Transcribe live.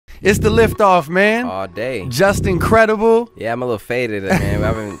It's the Liftoff, man. All day. Just incredible. Yeah, I'm a little faded, man.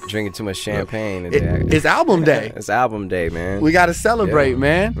 I've been drinking too much champagne today. It's album day. It's album day, man. We got to celebrate,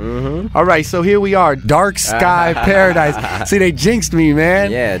 man. Mm-hmm. All right, so here we are. Dark Sky Paradise. See, they jinxed me, man.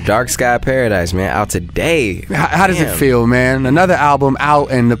 Yeah, Dark Sky Paradise, man. Out today. How does it feel, man? Another album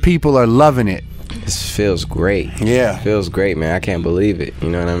out and the people are loving it. This feels great. Yeah. It feels great, man. I can't believe it. You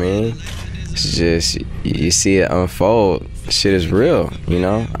know what I mean? It's just, you see it unfold. Shit is real, you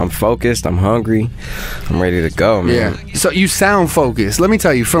know? I'm focused, I'm hungry, I'm ready to go, man. Yeah. So you sound focused. Let me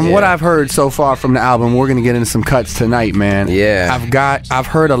tell you, from what I've heard so far from the album, we're gonna get into some cuts tonight, man. Yeah. I've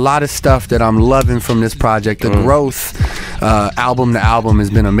heard a lot of stuff that I'm loving from this project. The growth, album to album, has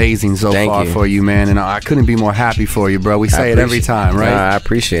been amazing so far for you, man. And I couldn't be more happy for you, bro. We say it every time, right? I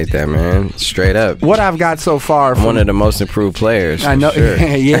appreciate that, man. Straight up. What I've got so far, I'm one of the most improved players. I know. Sure.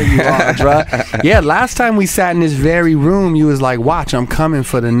 Yeah, you are, bro. Yeah, last time we sat in this very room, you was like, watch, I'm coming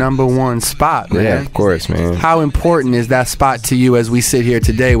for the #1 spot, man. Yeah, of course, man. How important is that spot to you as we sit here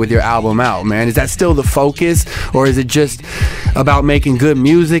today with your album out, man? Is that still the focus, or is it just about making good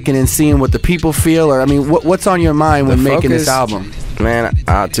music and then seeing what the people feel? Or, I mean, what's on your mind when making this album? Man,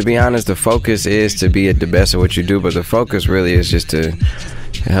 to be honest, the focus is to be at the best of what you do, but the focus really is just to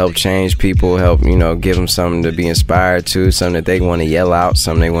help change people, help, you know, give them something to be inspired to, something that they want to yell out,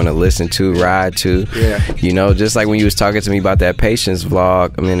 something they want to listen to, ride to. Yeah. You know, just like when you was talking to me about that Patience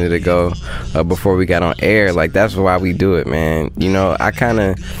vlog a minute ago, before we got on air, like, that's why we do it, man. You know, I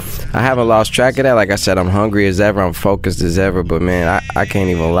haven't lost track of that. Like I said, I'm hungry as ever, I'm focused as ever, but man, I can't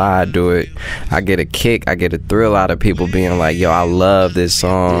even lie, I do it. I get a kick, I get a thrill out of people being like, yo, I love this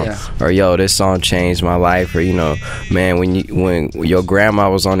song, or yo, this song changed my life, or, you know, man, when your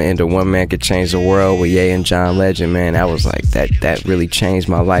grandma was on the end of One Man Could Change the World with Ye and John Legend, man, that was like, that really changed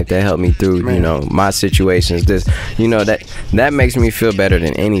my life. That helped me through, you know, my situations. This, you know, that makes me feel better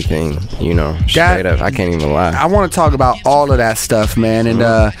than anything, you know, straight up. I can't even lie. I want to talk about all of that stuff, man, and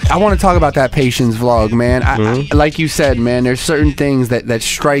I want to talk about that Patience vlog, man. I, like you said, man, there's certain things that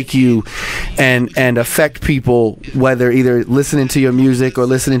strike you and affect people, whether either listening to your music or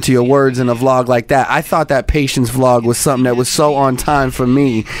listening to your words in a vlog like that. I thought that Patience vlog was something that was so on time for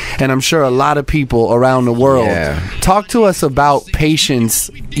me, and I'm sure a lot of people around the world. Talk to us about Patience,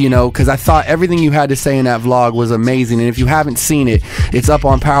 you know, because I thought everything you had to say in that vlog was amazing, and if you haven't seen it, it's up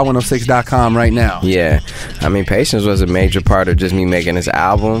on power106.com right now. Yeah, I mean, Patience was a major part of just me making this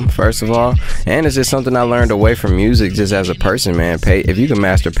album, first of all, and it's just something I learned away from music just as a person, man. If you can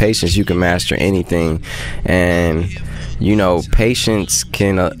master patience, you can master anything. And you know, patience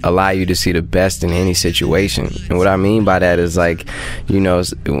can allow you to see the best in any situation. And what I mean by that is, like, you know,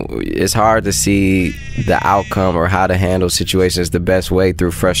 it's hard to see the outcome or how to handle situations the best way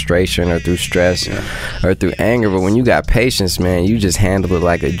through frustration or through stress or through anger. But when you got patience, man, you just handle it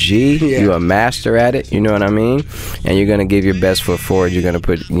like a G. You're a master at it, you know what I mean? And you're gonna give your best foot forward. You're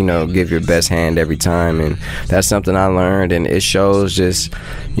gonna give your best hand every time. And that's something I learned, and it shows just,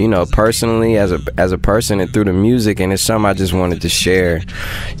 you know, personally as a person and through the music. And it's something I just wanted to share.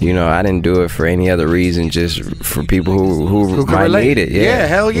 You know, I didn't do it for any other reason, just for people who might need it. Yeah,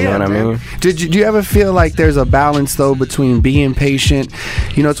 hell yeah. You know what I mean? Did you ever feel like there's a balance though between being patient?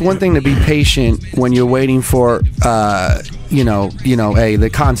 You know, it's one thing to be patient when you're waiting for you know, hey, the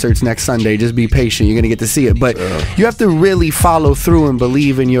concert's next Sunday, just be patient, you're gonna get to see it. But you have to really follow through and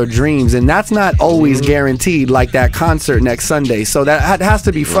believe in your dreams, and that's not always guaranteed, like that concert next Sunday. So that has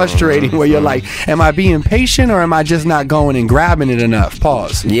to be frustrating, where you're like, am I being patient, or am I just not going and grabbing it enough?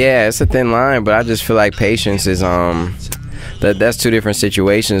 Pause. Yeah, it's a thin line, but I just feel like patience is that's two different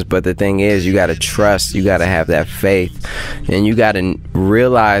situations. But the thing is, you gotta trust, you gotta have that faith, and you gotta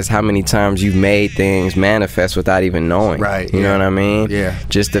realize how many times you've made things manifest without even knowing. Right. You know what I mean? Yeah.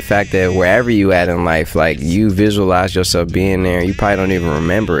 Just the fact that wherever you at in life, like, you visualize yourself being there, you probably don't even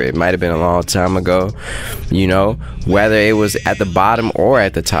remember it. It might have been a long time ago, you know, whether it was at the bottom or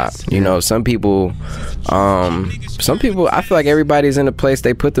at the top. You know, some people, I feel like everybody's in the place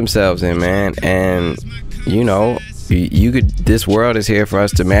they put themselves in, man. And, you know, this world is here for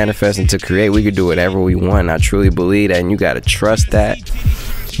us to manifest and to create. We could do whatever we want. I truly believe that, and you got to trust that.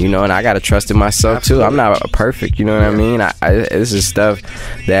 You know, and I got to trust in myself too. I'm not perfect, you know what I mean? This is stuff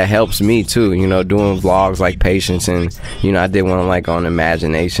that helps me too, you know, doing vlogs like Patience, and, you know, I did one like on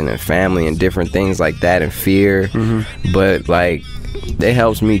imagination and family and different things like that, and fear. But, like, it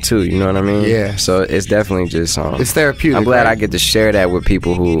helps me too. You know what I mean? Yeah. So it's definitely just it's therapeutic. I'm glad right? I get to share that with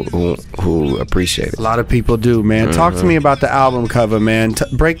people who appreciate it. A lot of people do, man. Talk to me about the album cover, man.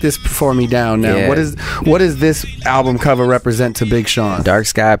 Break this for me down now. Yeah. What does this album cover represent to Big Sean? Dark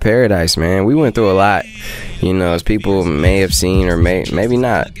Sky Paradise, man. We went through a lot, you know, as people may have seen or maybe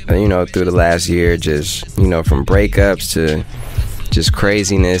not, you know, through the last year, just, you know, from breakups to just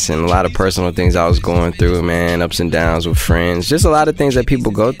craziness and a lot of personal things I was going through, man, ups and downs with friends, just a lot of things that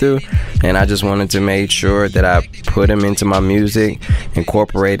people go through, and I just wanted to make sure that I put them into my music,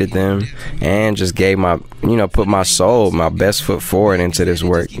 incorporated them, and just gave my, you know, put my soul, my best foot forward into this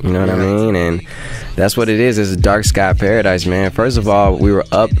work, you know what I mean? And that's what it is. It's a Dark Sky Paradise, man. First of all, we were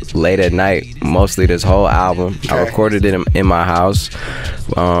up late at night, mostly this whole album. Okay. I recorded it in my house,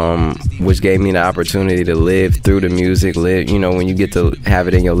 which gave me the opportunity to live through the music, you know, when you get to have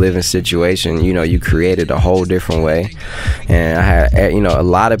it in your living situation, you know, you create it a whole different way. And I had, you know, a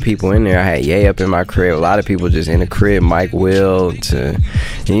lot of people in there. I had Ye up in my crib, a lot of people just in the crib, Mike Will to,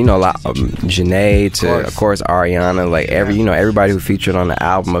 you know, a lot Janae to, of course, Ariana, like you know, everybody who featured on the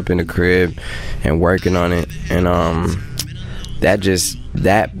album up in the crib and working on it. And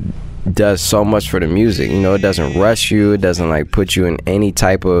that does so much for the music. You know, it doesn't rush you, it doesn't like put you in any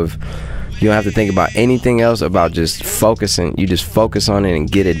type of, you don't have to think about anything else, about just focusing. You just focus on it and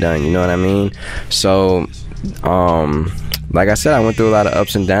get it done, you know what I mean? So like I said, I went through a lot of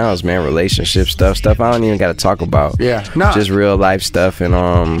ups and downs, man. Relationship stuff I don't even got to talk about. Yeah, no, just real life stuff. And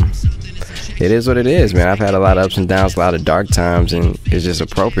it is what it is, man. I've had a lot of ups and downs, a lot of dark times, and it's just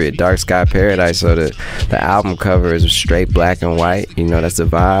appropriate. Dark Sky Paradise. So the album cover is straight black and white. You know, that's the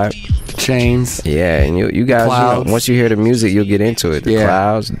vibe. Chains. Yeah, and you guys, you know, once you hear the music, you'll get into it. The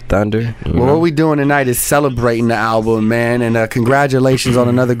clouds, the thunder. Well, what we doing tonight is celebrating the album, man, and congratulations on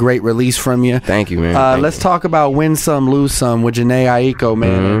another great release from you. Thank you, man. Let's talk about Win Some, Lose Some with Janae Aiko,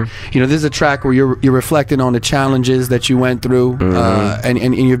 man. You know, this is a track where you're reflecting on the challenges that you went through,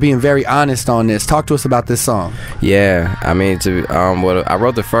 and you're being very honest on this. Talk to us about this song. Yeah, I mean, I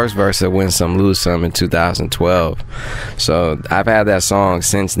wrote the first verse of Win Some, Lose Some in 2012. So I've had that song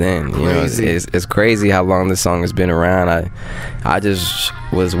since then. You know, it's crazy how long this song has been around. I just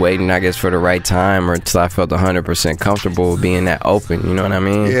was waiting, I guess, for the right time, or until I felt 100% comfortable being that open. You know what I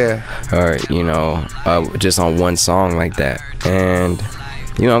mean? Yeah. Or, you know, just on one song like that. And,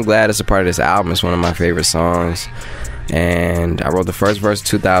 you know, I'm glad it's a part of this album. It's one of my favorite songs. And I wrote the first verse in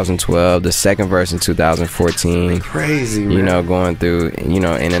 2012, the second verse in 2014. Crazy, man. You know, going through, you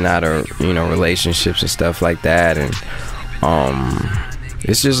know, in and out of, you know, relationships and stuff like that. And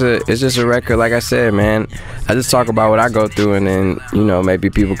it's just a record, like I said, man. I just talk about what I go through, and then, you know,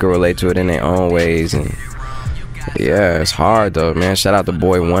 maybe people can relate to it in their own ways. And yeah, it's hard though, man. Shout out to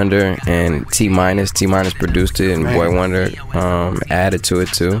Boy Wonder and T Minus produced it, and Boy Wonder added to it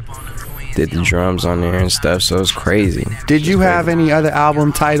too. Did the drums on there and stuff, so it's crazy. Did you have any other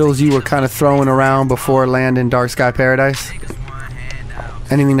album titles you were kind of throwing around before landing Dark Sky Paradise?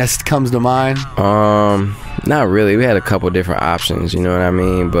 Anything that comes to mind? Not really. We had a couple different options, you know what I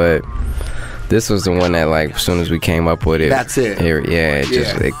mean? But this was the one that, like, as soon as we came up with it, that's it.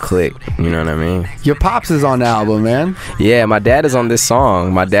 It clicked. You know what I mean? Your pops is on the album, man. Yeah, my dad is on this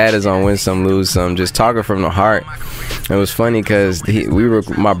song. My dad is on Win Some, Lose Some, just talking from the heart. It was funny because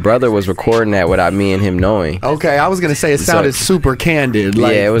my brother was recording that without me and him knowing. Okay, I was gonna say it sounded super candid.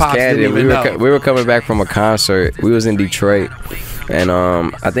 Like, yeah, it was Pops candid. We were coming back from a concert. We was in Detroit. And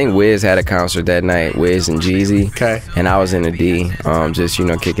I think Wiz had a concert that night, Wiz and Jeezy. Okay. And I was in the D, just, you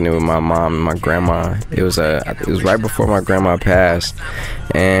know, kicking it with my mom and my grandma. It was right before my grandma passed,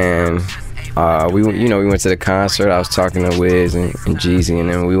 and we went to the concert. I was talking to Wiz and Jeezy, and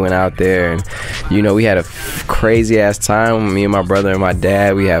then we went out there, and, you know, we had a crazy ass time. Me and my brother and my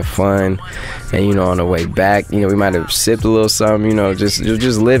dad, we had fun. And, you know, on the way back, you know, we might have sipped a little something, you know, just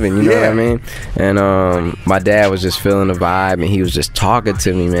living, you know what I mean? And my dad was just feeling the vibe, and he was just talking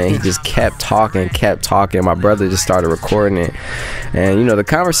to me, man. He just kept talking. My brother just started recording it. And, you know, the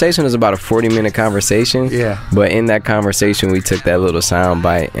conversation was about a 40-minute conversation. Yeah. But in that conversation, we took that little sound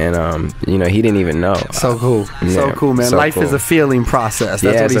bite, and, you know, he didn't even know. So cool. Yeah, so cool, man. So Life cool. is a feeling process.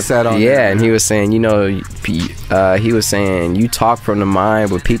 That's what he said on there. Yeah, and he was saying, you know, he was saying, you talk from the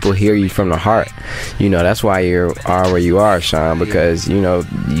mind, but people hear you from the heart. heart. You know, that's why you are where you are, Sean, because, you know,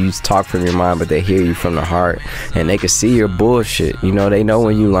 you talk from your mind, but they hear you from the heart, and they can see your bullshit. You know, they know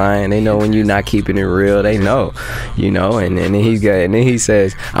when you lying, they know when you not keeping it real, they know, you know, and then he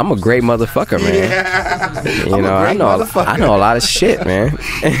says, I'm a great motherfucker, man. Yeah. You know, I know a lot of shit, man.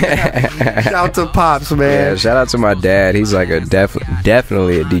 Shout out to Pops, man. Yeah, shout out to my dad. He's like a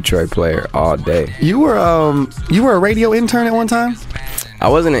definitely a Detroit player all day. You were a radio intern at one time? I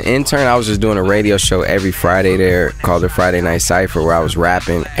wasn't an intern. I was just doing a radio show every Friday there called the Friday Night Cypher, where I was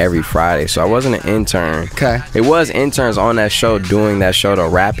rapping every Friday. So I wasn't an intern. Okay. It was interns on that show doing that show, though,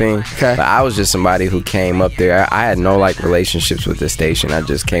 rapping. Okay. But I was just somebody who came up there. I had no like relationships with the station. I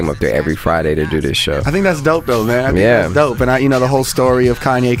just came up there every Friday to do this show. I think that's dope, though, man. I think that's dope. And you know, the whole story of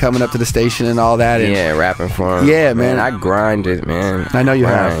Kanye coming up to the station and all that. And yeah, rapping for him. Yeah, man. I grinded, man. I know you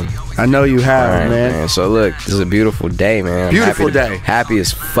have. I know you have, man. So look, this is a beautiful day, man. Beautiful day. Happy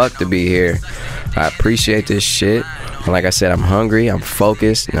as fuck to be here. I appreciate this shit. And like I said, I'm hungry, I'm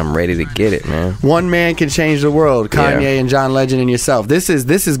focused, and I'm ready to get it, man. One man can change the world. Kanye and John Legend and yourself. This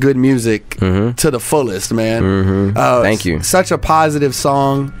is good music to the fullest, man. Thank you. Such a positive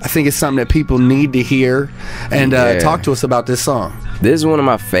song. I think it's something that people need to hear. And talk to us about this song. This is one of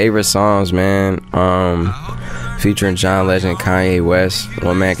my favorite songs, man. Featuring John Legend, Kanye West.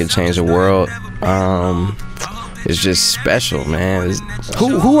 One man can change the world. It's just special, man.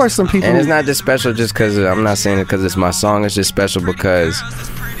 Who are some people? And it's not just special just because I'm not saying it because it's my song. It's just special because,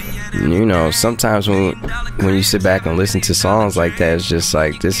 you know, sometimes when you sit back and listen to songs like that, it's just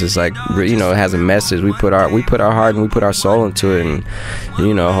like, this is like, you know, it has a message. We put our heart and we put our soul into it, and,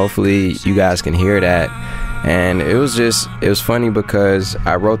 you know, hopefully you guys can hear that. And it was funny because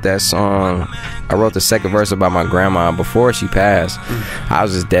I wrote that song. I wrote the second verse about my grandma before she passed. I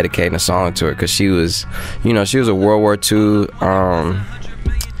was just dedicating a song to her because she was, you know, she was a World War II.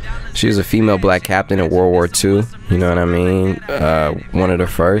 She was a female black captain in World War II. You know what I mean? One of the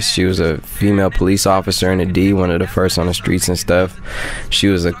first. She was a female police officer in the D, one of the first on the streets and stuff. She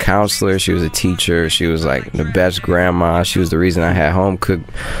was a counselor. She was a teacher. She was like the best grandma. She was the reason I had home cooked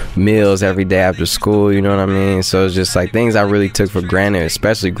meals every day after school. You know what I mean? So it's just like things I really took for granted,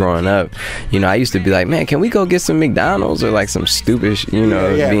 especially growing up. You know, I used to be like, man, can we go get some McDonald's or like some stupid, you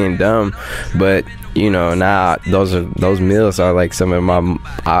know, being dumb. But you know, now those meals are like some of my.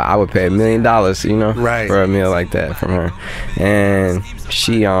 I would pay $1 million, you know, for a meal like that from her. And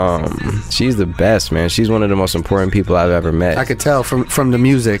she's the best, man. She's one of the most important people I've ever met. I could tell from the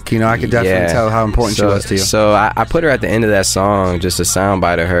music, you know, I could definitely tell how important she was to you. So I put her at the end of that song, just a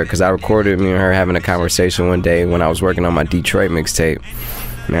soundbite of her, because I recorded me and her having a conversation one day when I was working on my Detroit mixtape.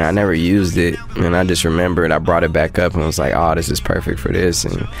 Man, I never used it, and I just remembered I brought it back up and was like, oh, this is perfect for this.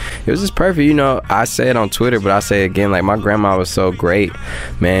 And it was just perfect. You know, I say it on Twitter, but I say it again, like, my grandma was so great,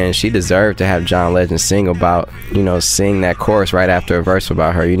 man. She deserved to have John Legend sing that chorus right after a verse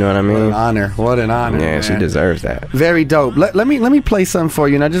about her. You know what I mean? What an honor. Yeah, man. She deserves that. Very dope. Let me play something for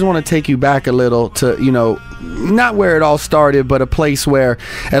you, and I just want to take you back a little to, you know, not where it all started, but a place where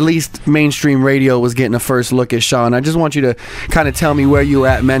at least mainstream radio was getting a first look at Sean. I just want you to kind of tell me where you were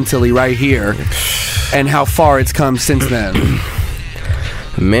at mentally right here and how far it's come since then.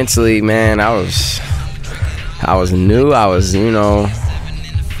 Mentally, man, I was new. I was, you know,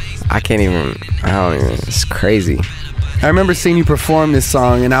 it's crazy. I remember seeing you perform this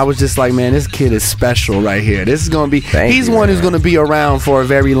song, and I was just like, man, this kid is special right here. This is gonna be, he's one who's gonna be around for a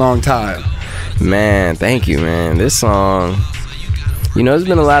very long time. Man, thank you, man. This song, you know, there's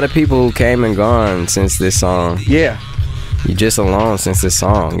been a lot of people who came and gone since this song. Yeah. You just alone since this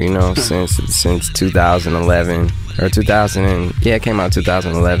song, you know, since 2011 or 2000. It came out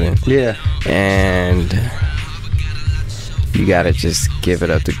 2011. Yeah. And you gotta just give it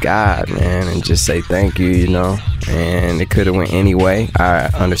up to God, man, and just say thank you, you know. And it could have went any way.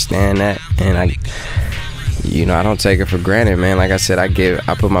 I understand that, and I don't take it for granted, man. Like I said, I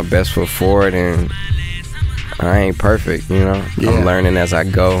put my best foot forward, and I ain't perfect, you know. Yeah. I'm learning as I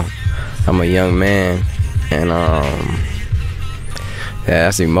go. I'm a young man, and yeah,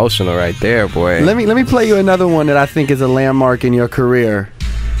 that's emotional right there, boy. Let me play you another one that I think is a landmark in your career.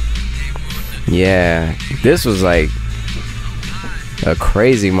 Yeah, this was like a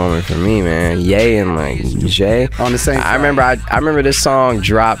crazy moment for me, man. Ye and like Jay on the same. I remember this song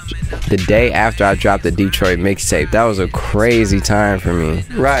dropped the day after I dropped the Detroit mixtape. That was a crazy time for me.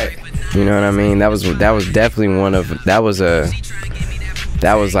 Right. You know what I mean? That was definitely that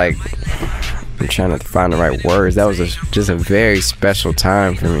was like, I'm trying to find the right words. That was just a very special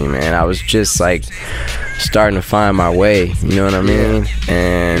time for me, man. I was just like starting to find my way. You know what I mean?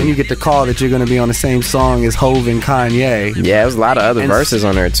 And you get the call that you're gonna be on the same song as Hov and Kanye. Yeah, there was a lot of other verses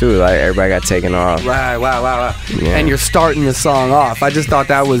on there too. Like everybody got taken off. Wow. Yeah. And you're starting the song off. I just thought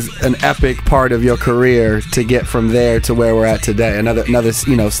that was an epic part of your career to get from there to where we're at today. Another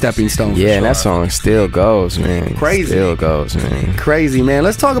stepping stone. Yeah, and that song still goes, man. Crazy. Still goes, man. Crazy, man.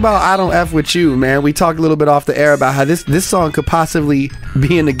 Let's talk about I Don't F With You, man. We talked a little bit off the air about how this song could possibly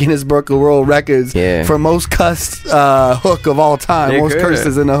be in the Guinness Book of World Records for most cussed hook of all time. Most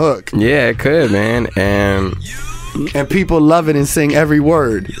curses in the hook. Yeah, it could, man. And people love it and sing every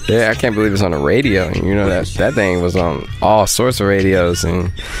word. Yeah, I can't believe it's on the radio. You know, that thing was on all sorts of radios.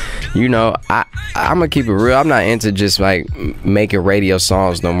 And you know, I'm gonna keep it real. I'm not into just like making radio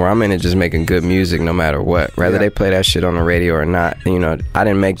songs no more. I'm into just making good music no matter what, whether they play that shit on the radio or not. You know, I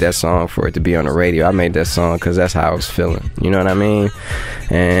didn't make that song for it to be on the radio. I made that song because that's how I was feeling. You know what I mean?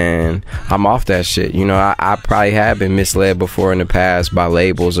 And I'm off that shit. You know, I probably have been misled before in the past by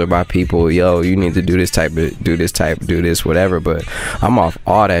labels or by people. Yo, you need to do this, whatever. But I'm off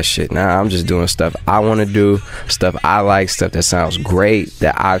all that shit now. I'm just doing stuff I want to do, stuff I like, stuff that sounds great,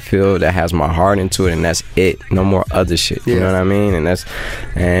 that I feel, that has my heart into it, and that's it. No more other shit. You know what I mean? And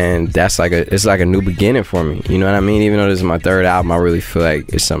that's like it's like a new beginning for me. You know what I mean? Even though this is my third album, I really feel like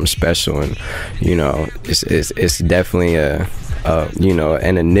it's something special, and you know, it's definitely you know,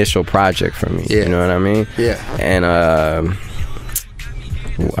 an initial project for me. You know what I mean? And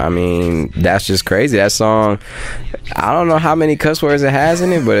I mean, that's just crazy. That song, I don't know how many cuss words it has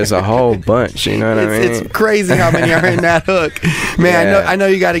in it, but it's a whole bunch. You know what I mean? It's crazy how many are in that hook. Man, I know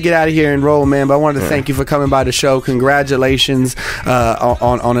you got to get out of here and roll, man, but I wanted to thank you for coming by the show. Congratulations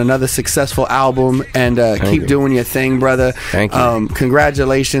on another successful album, and keep doing your thing, brother. Thank you.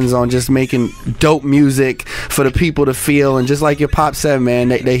 Congratulations on just making dope music for the people to feel, and just like your pop said, man,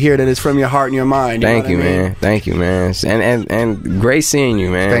 they hear that it's from your heart and your mind. Thank you, man. Thank you, man. And great seeing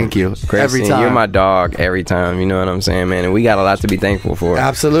you, man. Thank you. Great every time. You're my dog every time. You know what I'm saying, man? And we got a lot to be thankful for.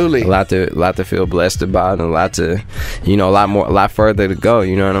 Absolutely. A lot to feel blessed about, and a lot to, you know, a lot further to go.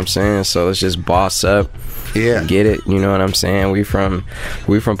 You know what I'm saying? So let's just boss up. Yeah. Get it? You know what I'm saying? We from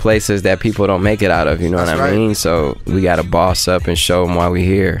places that people don't make it out of. You know what I mean? So we got to boss up and show them why we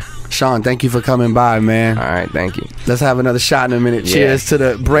here. Sean, thank you for coming by, man. All right, thank you. Let's have another shot in a minute. Cheers to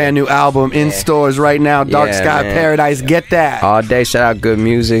the brand new album in stores right now. Dark Sky Paradise. Get that. All day. Shout out Good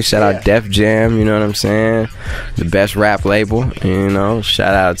Music. Shout out Def Jam. You know what I'm saying? The best rap label. You know.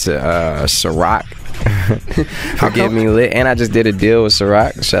 Shout out to Ciroc. For getting me lit. And I just did a deal with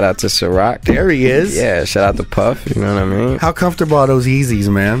Ciroc. Shout out to Ciroc. There he is. Yeah, shout out to Puff. You know what I mean? How comfortable are those Yeezys,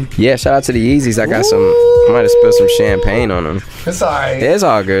 man? Yeah, shout out to the Yeezys. I got I might have spilled some champagne on them. It's alright. It's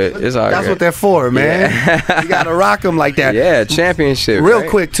all good. It's all good. That's what they're for, man. You gotta rock them like that. Yeah, championship. Real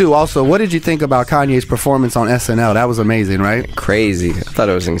quick too, also, what did you think about Kanye's performance on SNL? That was amazing, right? Crazy. I thought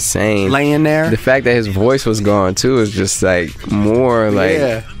it was insane. Laying there. The fact that his voice was gone too is just like more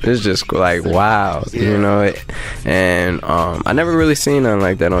like it's just like wow. You know, and I never really seen nothing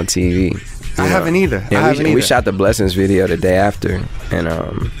like that on TV. I haven't either. Yeah, we shot the Blessings video the day after,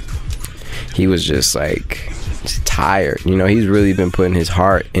 and he was just like tired. You know, he's really been putting his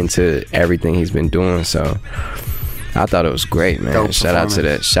heart into everything he's been doing. So I thought it was great, man. Shout out to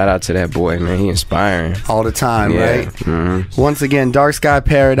that boy, man. He inspiring all the time, right? Mm-hmm. Once again, Dark Sky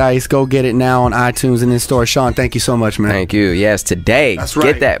Paradise. Go get it now on iTunes and in store. Sean, thank you so much, man. Thank you. Yes, today. That's right.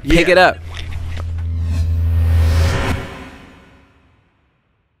 Get that. Pick it up.